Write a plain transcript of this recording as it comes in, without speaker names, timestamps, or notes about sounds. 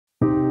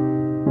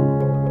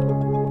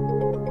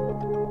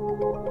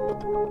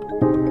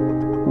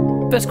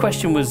First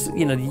question was,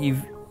 you know,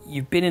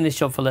 you've been in this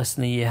job for less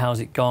than a year. How's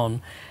it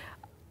gone?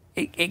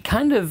 It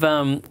kind of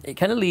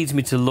leads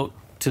me to look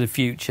to the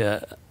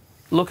future,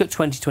 look at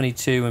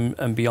 2022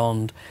 and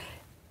beyond.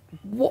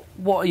 What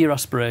are your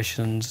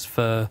aspirations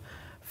for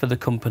the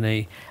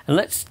company? And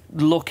let's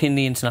look in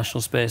the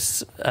international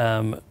space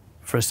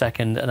for a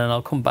second, and then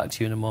I'll come back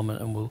to you in a moment,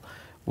 and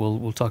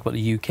we'll talk about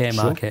the UK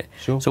market.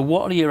 Sure. So,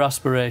 what are your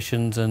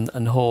aspirations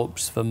and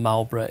hopes for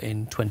Marlborough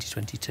in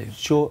 2022?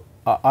 Sure.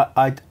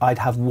 I'd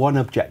have one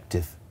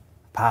objective,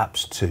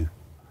 perhaps two,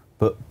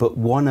 but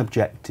one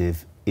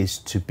objective is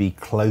to be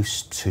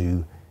close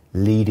to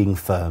leading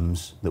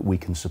firms that we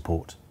can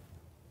support.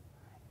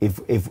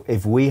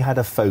 If we had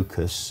a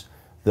focus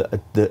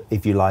that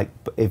if you like,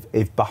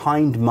 if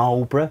behind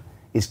Marlborough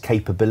is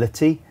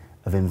capability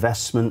of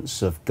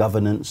investments, of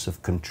governance,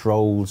 of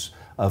controls,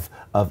 of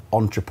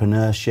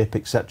entrepreneurship,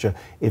 etc.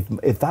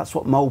 If that's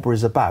what Marlborough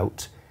is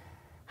about,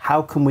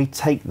 how can we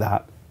take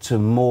that to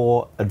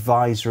more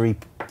advisory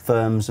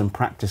firms and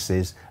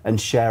practices and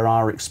share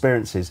our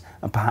experiences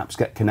and perhaps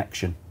get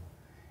connection?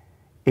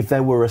 If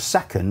there were a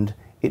second,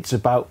 it's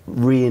about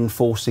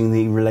reinforcing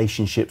the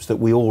relationships that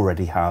we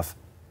already have.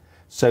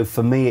 So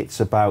for me, it's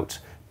about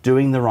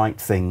doing the right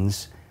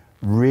things,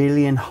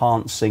 really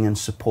enhancing and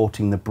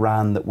supporting the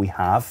brand that we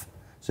have.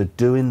 So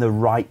doing the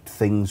right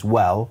things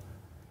well,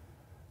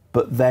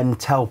 but then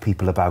tell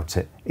people about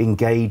it,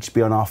 engage,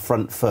 be on our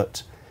front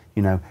foot,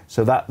 you know.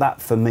 So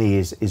that for me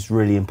is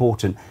really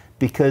important,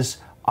 because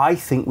I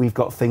think we've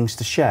got things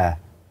to share.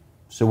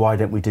 So why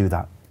don't we do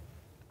that?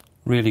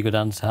 Really good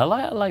answer. I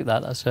like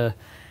that.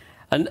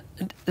 And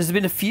there's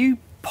been a few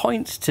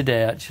points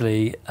today,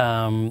 actually,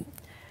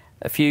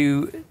 a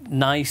few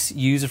nice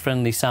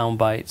user-friendly sound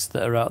bites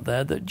that are out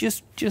there that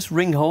just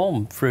ring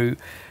home through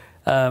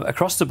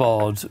across the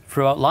board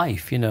throughout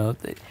life. You know,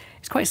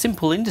 it's quite a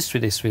simple industry,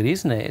 this, really,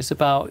 isn't it? It's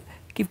about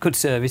give good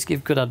service,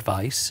 give good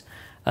advice,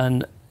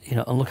 and you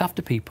know, and look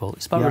after people.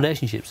 It's about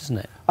relationships, isn't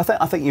it?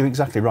 I think you're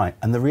exactly right.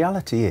 And the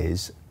reality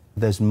is,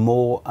 there's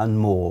more and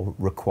more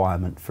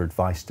requirement for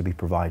advice to be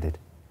provided.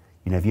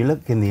 You know, if you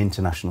look in the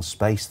international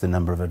space, the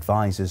number of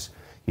advisors,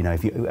 you know,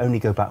 if you only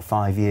go back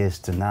 5 years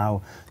to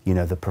now, you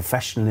know, the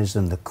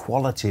professionalism, the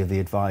quality of the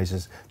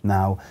advisors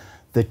now,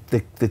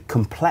 the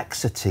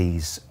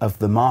complexities of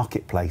the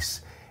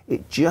marketplace,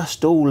 it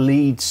just all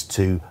leads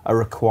to a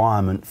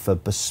requirement for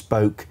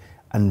bespoke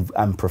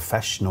and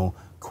professional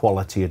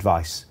quality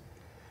advice.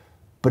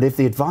 But if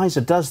the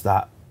advisor does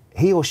that,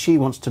 he or she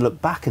wants to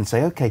look back and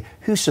say, okay,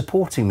 who's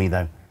supporting me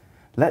though?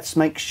 Let's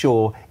make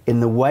sure in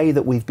the way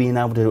that we've been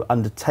able to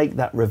undertake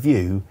that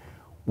review,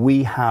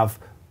 we have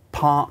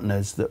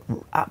partners that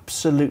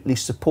absolutely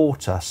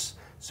support us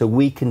so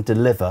we can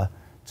deliver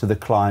to the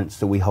clients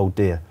that we hold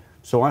dear.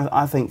 So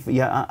I think,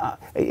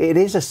 it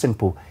is a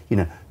simple, you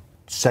know,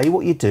 say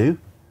what you do,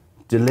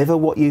 deliver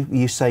what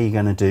you say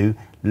you're going to do,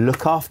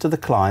 look after the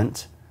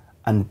client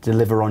and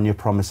deliver on your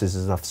promises,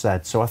 as I've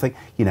said. So I think,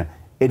 you know,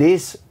 it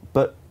is,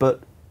 but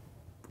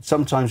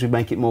sometimes we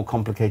make it more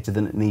complicated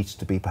than it needs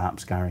to be,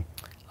 perhaps, Gary.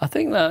 I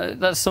think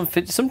that's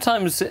something,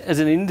 sometimes as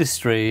an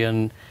industry,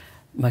 and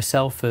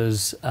myself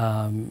as you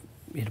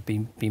know,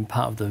 being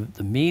part of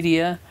the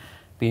media,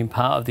 being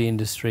part of the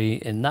industry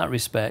in that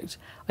respect,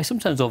 I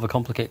sometimes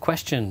overcomplicate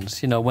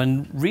questions, you know,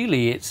 when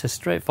really it's a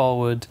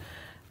straightforward,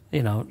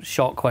 you know,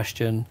 short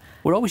question.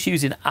 We're always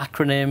using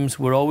acronyms,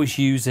 we're always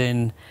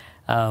using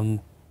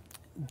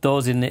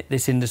those in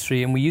this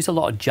industry, and we use a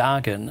lot of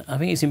jargon. I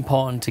think it's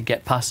important to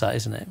get past that,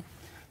 isn't it?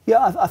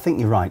 Yeah, I think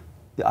you're right.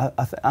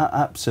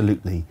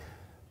 Absolutely.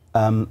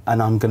 And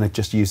I'm going to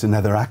just use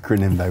another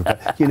acronym though.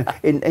 But you know,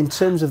 in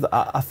terms of,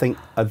 I think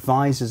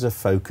advisors are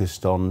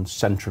focused on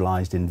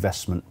centralised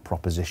investment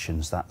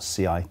propositions. That's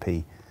CIP.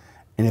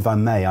 And if I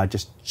may, I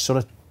just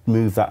sort of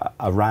move that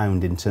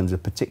around in terms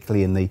of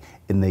particularly in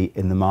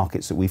the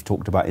markets that we've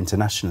talked about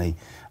internationally.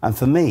 And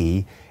for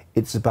me,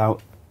 it's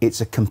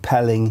a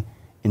compelling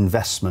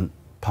investment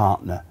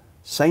partner.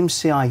 Same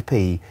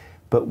CIP,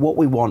 but what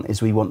we want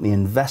is we want the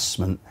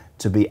investment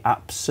to be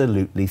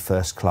absolutely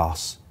first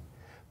class.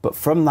 But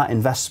from that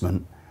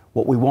investment,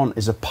 what we want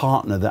is a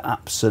partner that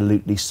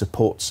absolutely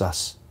supports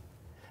us.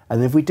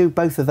 And if we do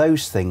both of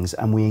those things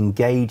and we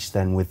engage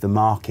then with the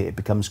market, it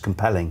becomes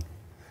compelling.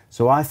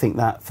 So I think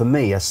that for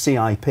me, a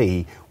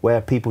CIP, where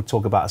people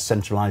talk about a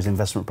centralised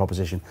investment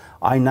proposition,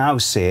 I now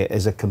see it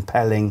as a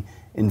compelling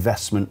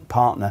investment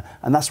partner.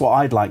 And that's what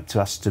I'd like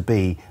us to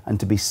be and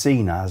to be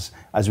seen as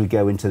we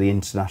go into the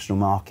international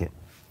market.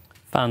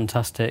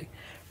 Fantastic.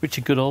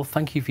 Richard Goodall,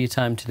 thank you for your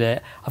time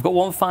today. I've got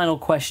one final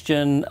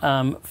question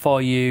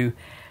for you,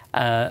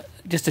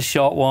 just a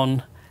short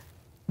one.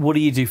 What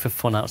do you do for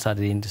fun outside of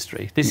the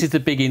industry? This is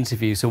the big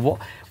interview, so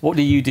what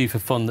do you do for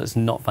fun that's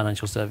not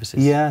financial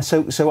services? Yeah,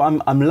 so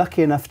I'm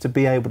lucky enough to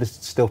be able to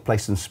still play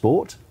some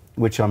sport,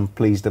 which I'm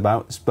pleased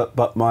about,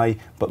 but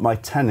my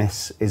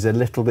tennis is a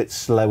little bit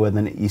slower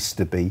than it used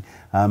to be,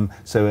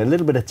 So a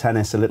little bit of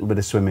tennis, a little bit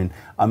of swimming.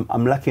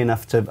 I'm lucky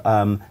enough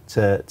to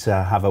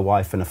have a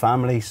wife and a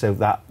family, so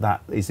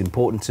that is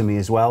important to me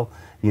as well.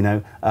 You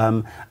know,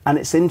 and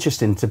it's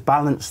interesting to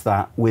balance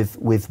that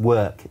with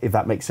work, if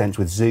that makes sense,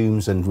 with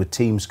Zooms and with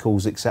Teams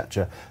calls,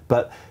 etc.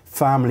 But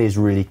family is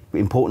really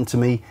important to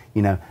me.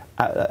 You know,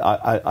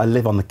 I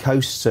live on the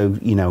coast, so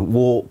you know,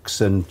 walks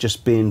and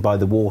just being by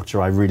the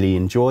water I really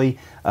enjoy.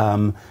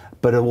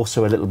 But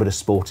also a little bit of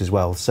sport as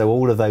well. So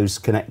all of those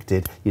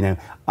connected. You know,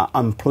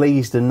 I'm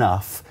pleased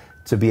enough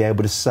to be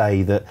able to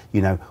say that,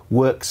 you know,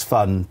 work's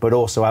fun, but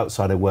also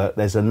outside of work,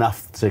 there's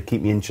enough to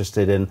keep me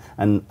interested in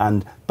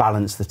and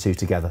balance the two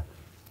together.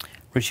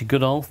 Richard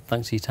Goodall,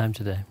 thanks for your time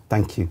today.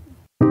 Thank you.